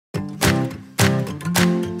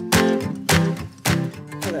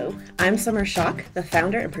Hello, I'm Sommer Schoch, the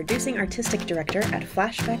founder and producing artistic director at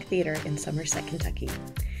Flashback Theater in Somerset, Kentucky.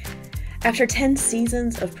 After 10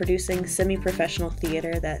 seasons of producing semi-professional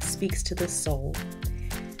theater that speaks to the soul,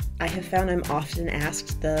 I have found I'm often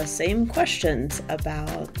asked the same questions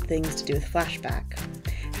about things to do with Flashback.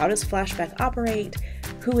 How does Flashback operate?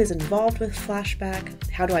 Who is involved with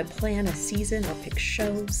Flashback? How do I plan a season or pick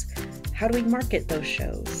shows? How do we market those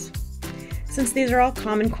shows? Since these are all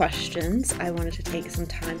common questions, I wanted to take some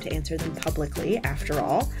time to answer them publicly. After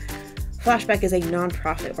all, Flashback is a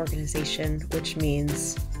nonprofit organization, which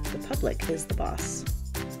means the public is the boss.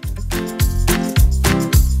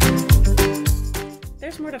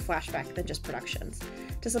 There's more to Flashback than just productions.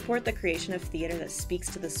 To support the creation of theater that speaks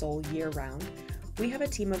to the soul year-round, we have a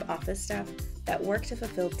team of office staff that work to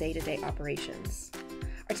fulfill day-to-day operations.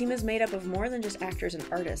 Our team is made up of more than just actors and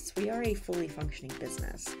artists. We are a fully functioning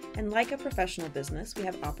business. And like a professional business, we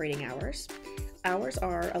have operating hours. Hours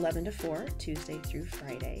are 11 to 4, Tuesday through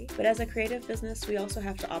Friday. But as a creative business, we also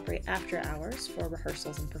have to operate after hours for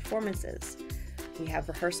rehearsals and performances. We have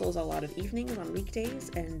rehearsals a lot of evenings on weekdays,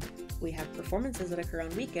 and we have performances that occur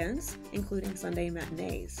on weekends, including Sunday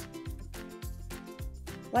matinees.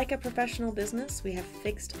 Like a professional business, we have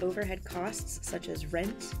fixed overhead costs such as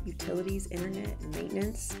rent, utilities, internet, and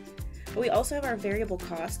maintenance. But we also have our variable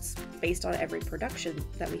costs based on every production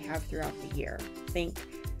that we have throughout the year. Think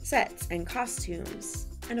sets and costumes,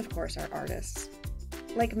 and of course our artists.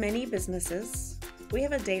 Like many businesses, we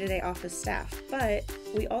have a day-to-day office staff, but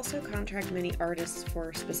we also contract many artists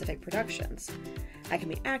for specific productions. That can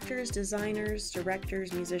be actors, designers,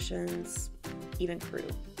 directors, musicians, even crew.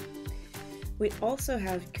 We also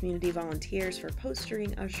have community volunteers for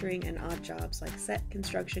postering, ushering, and odd jobs like set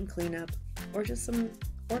construction, cleanup, or just some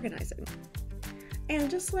organizing. And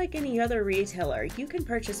just like any other retailer, you can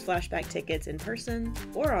purchase Flashback tickets in person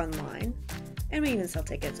or online, and we even sell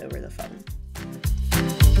tickets over the phone.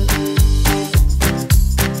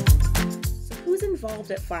 So who's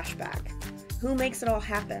involved at Flashback? Who makes it all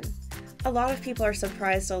happen? A lot of people are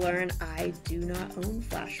surprised to learn I do not own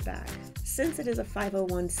Flashback. Since it is a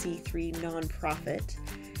 501c3 nonprofit,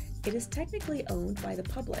 it is technically owned by the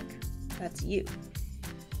public. That's you.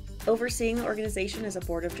 Overseeing the organization is a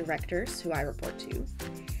board of directors who I report to.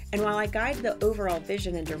 And while I guide the overall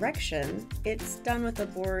vision and direction, it's done with the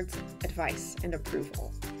board's advice and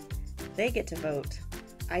approval. They get to vote.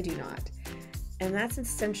 I do not. And that's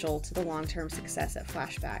essential to the long-term success at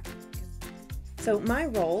Flashback. So my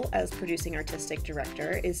role as producing artistic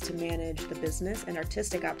director is to manage the business and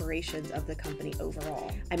artistic operations of the company overall.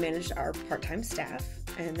 I manage our part-time staff,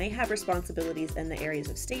 and they have responsibilities in the areas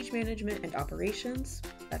of stage management and operations.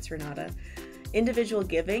 That's Renata. Individual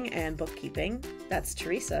giving and bookkeeping. That's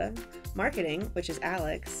Teresa. Marketing, which is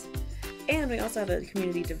Alex. And we also have a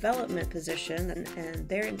community development position, and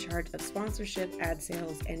they're in charge of sponsorship, ad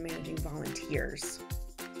sales, and managing volunteers.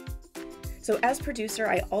 So as producer,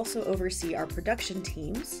 I also oversee our production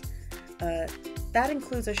teams. That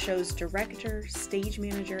includes a show's director, stage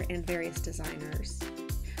manager, and various designers.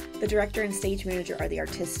 The director and stage manager are the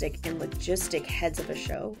artistic and logistic heads of a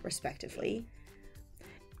show, respectively.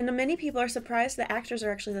 And many people are surprised that actors are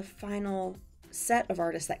actually the final set of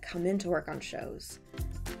artists that come in to work on shows.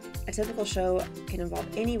 A typical show can involve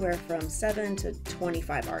anywhere from 7 to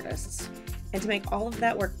 25 artists. And to make all of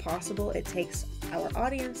that work possible, it takes our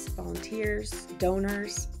audience, volunteers,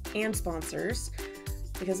 donors, and sponsors,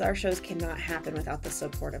 because our shows cannot happen without the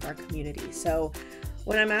support of our community. So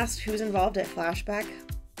when I'm asked who's involved at Flashback,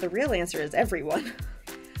 the real answer is everyone.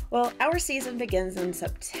 Well, our season begins in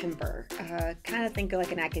September. Kind of think of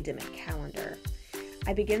like an academic calendar.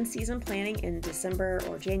 I begin season planning in December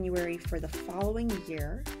or January for the following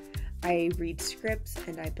year. I read scripts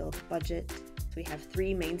and I build budget. We have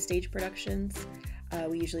 3 main stage productions.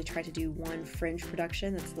 We usually try to do 1 fringe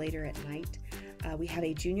production that's later at night. We have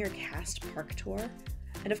a junior cast park tour,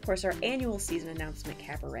 and of course our annual season announcement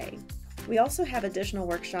cabaret. We also have additional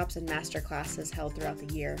workshops and master classes held throughout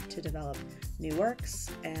the year to develop new works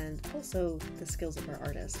and also the skills of our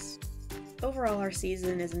artists. Overall, our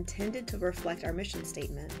season is intended to reflect our mission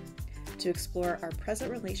statement, to explore our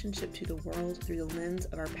present relationship to the world through the lens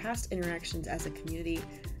of our past interactions as a community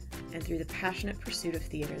and through the passionate pursuit of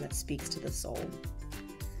theater that speaks to the soul.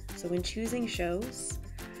 So when choosing shows,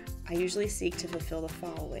 I usually seek to fulfill the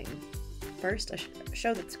following. First, a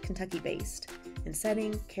show that's Kentucky-based in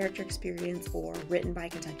setting, character experience, or written by a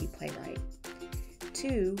Kentucky playwright.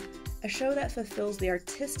 2, a show that fulfills the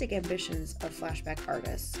artistic ambitions of Flashback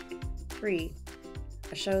artists. 3,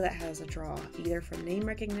 a show that has a draw, either from name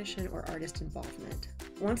recognition or artist involvement.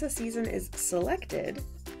 Once a season is selected,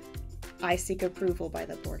 I seek approval by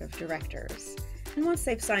the board of directors. And once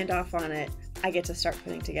they've signed off on it, I get to start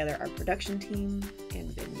putting together our production team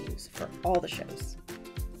and venues for all the shows.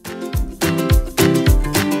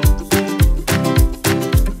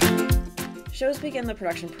 Shows begin the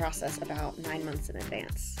production process about 9 months in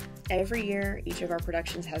advance. Every year, each of our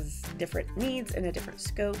productions has different needs and a different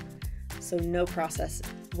scope, so no process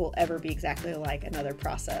will ever be exactly like another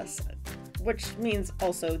process, which means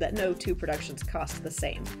also that no two productions cost the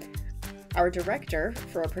same. Our director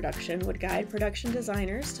for a production would guide production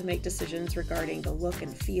designers to make decisions regarding the look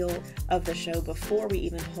and feel of the show before we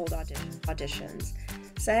even hold auditions.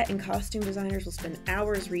 Set and costume designers will spend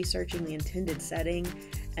hours researching the intended setting,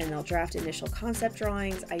 and they'll draft initial concept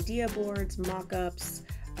drawings, idea boards, mock-ups,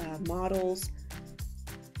 models.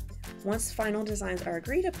 Once final designs are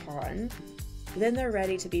agreed upon, then they're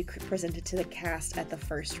ready to be presented to the cast at the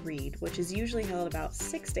first read, which is usually held about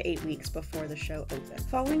 6 to 8 weeks before the show opens.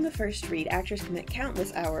 Following the first read, actors commit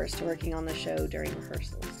countless hours to working on the show during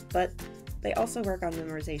rehearsals, but they also work on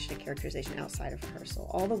memorization and characterization outside of rehearsal.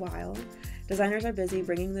 All the while, designers are busy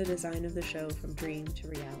bringing the design of the show from dream to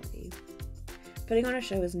reality. Putting on a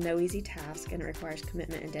show is no easy task, and it requires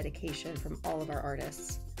commitment and dedication from all of our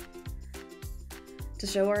artists. To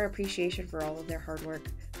show our appreciation for all of their hard work,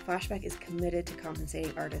 Flashback is committed to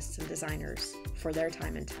compensating artists and designers for their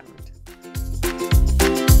time and talent.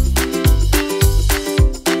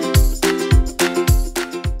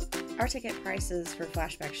 Our ticket prices for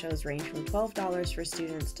Flashback shows range from $12 for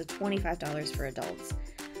students to $25 for adults.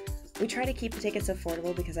 We try to keep the tickets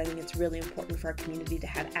affordable because I think it's really important for our community to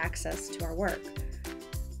have access to our work.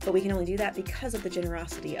 But we can only do that because of the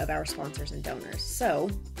generosity of our sponsors and donors. So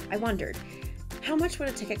I wondered, how much would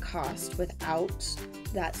a ticket cost without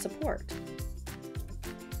that support?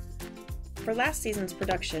 For last season's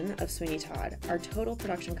production of Sweeney Todd, our total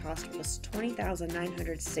production cost was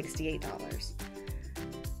 $20,968.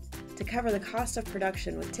 To cover the cost of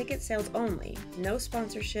production with ticket sales only, no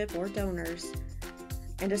sponsorship or donors,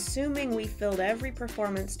 and assuming we filled every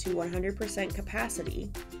performance to 100% capacity,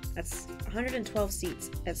 that's 112 seats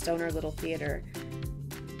at Stoner Little Theater,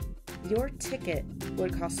 your ticket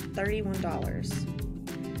would cost $31.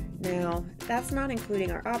 Now, that's not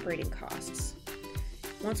including our operating costs.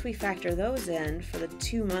 Once we factor those in for the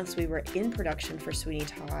 2 months we were in production for Sweeney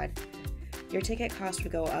Todd, your ticket cost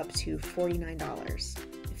would go up to $49.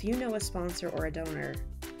 If you know a sponsor or a donor,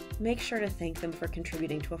 make sure to thank them for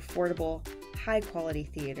contributing to affordable, high-quality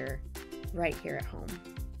theater right here at home.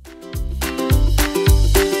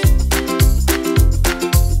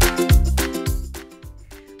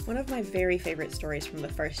 One of my very favorite stories from the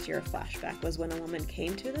first year of Flashback was when a woman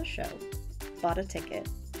came to the show, bought a ticket,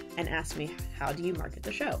 and asked me, how do you market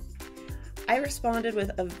the show? I responded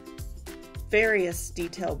with various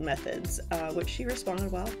detailed methods, which she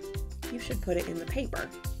responded, well, you should put it in the paper.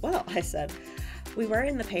 Well, I said, we were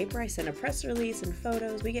in the paper. I sent a press release and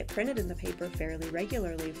photos. We get printed in the paper fairly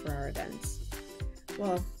regularly for our events.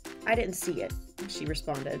 Well, I didn't see it, she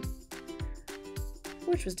responded,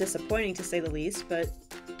 which was disappointing to say the least, but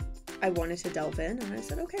I wanted to delve in, and I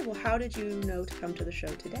said, okay, well, how did you know to come to the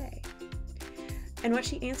show today? And what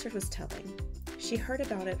she answered was telling. She heard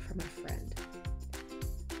about it from a friend.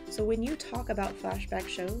 So when you talk about Flashback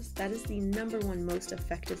shows, that is the #1 most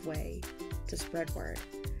effective way to spread word.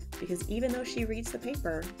 Because even though she reads the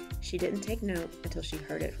paper, she didn't take note until she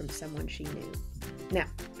heard it from someone she knew. Now,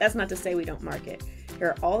 that's not to say we don't market. Here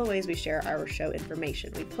are all the ways we share our show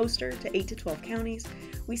information. We poster to 8 to 12 counties.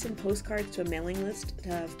 We send postcards to a mailing list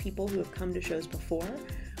of people who have come to shows before.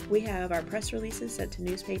 We have our press releases sent to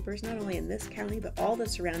newspapers, not only in this county, but all the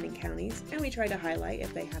surrounding counties. And we try to highlight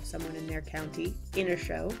if they have someone in their county in a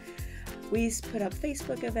show. We put up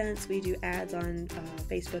Facebook events, we do ads on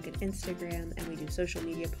Facebook and Instagram, and we do social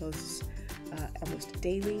media posts almost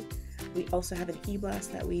daily. We also have an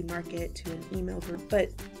e-blast that we market to an email group. But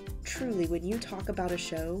truly, when you talk about a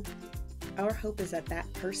show, our hope is that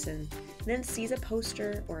that person then sees a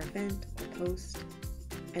poster or event or post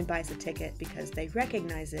and buys a ticket because they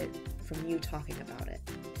recognize it from you talking about it.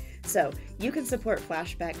 So you can support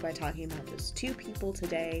Flashback by talking about just 2 people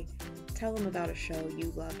today. Tell them about a show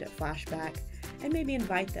you loved at Flashback, and maybe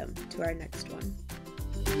invite them to our next one.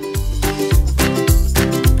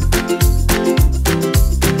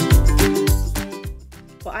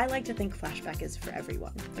 Well, I like to think Flashback is for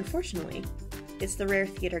everyone. Unfortunately, it's the rare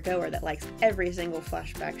theater goer that likes every single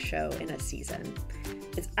Flashback show in a season.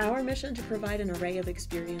 It's our mission to provide an array of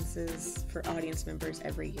experiences for audience members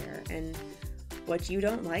every year, and what you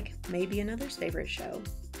don't like may be another's favorite show,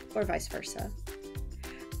 or vice versa.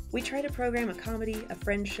 We try to program a comedy, a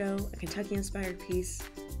friend show, a Kentucky-inspired piece,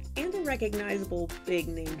 and a recognizable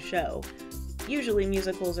big-name show. Usually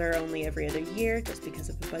musicals are only every other year just because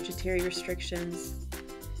of the budgetary restrictions.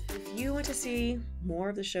 If you want to see more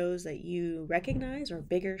of the shows that you recognize or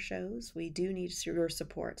bigger shows, we do need your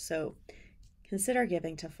support, so consider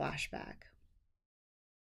giving to Flashback.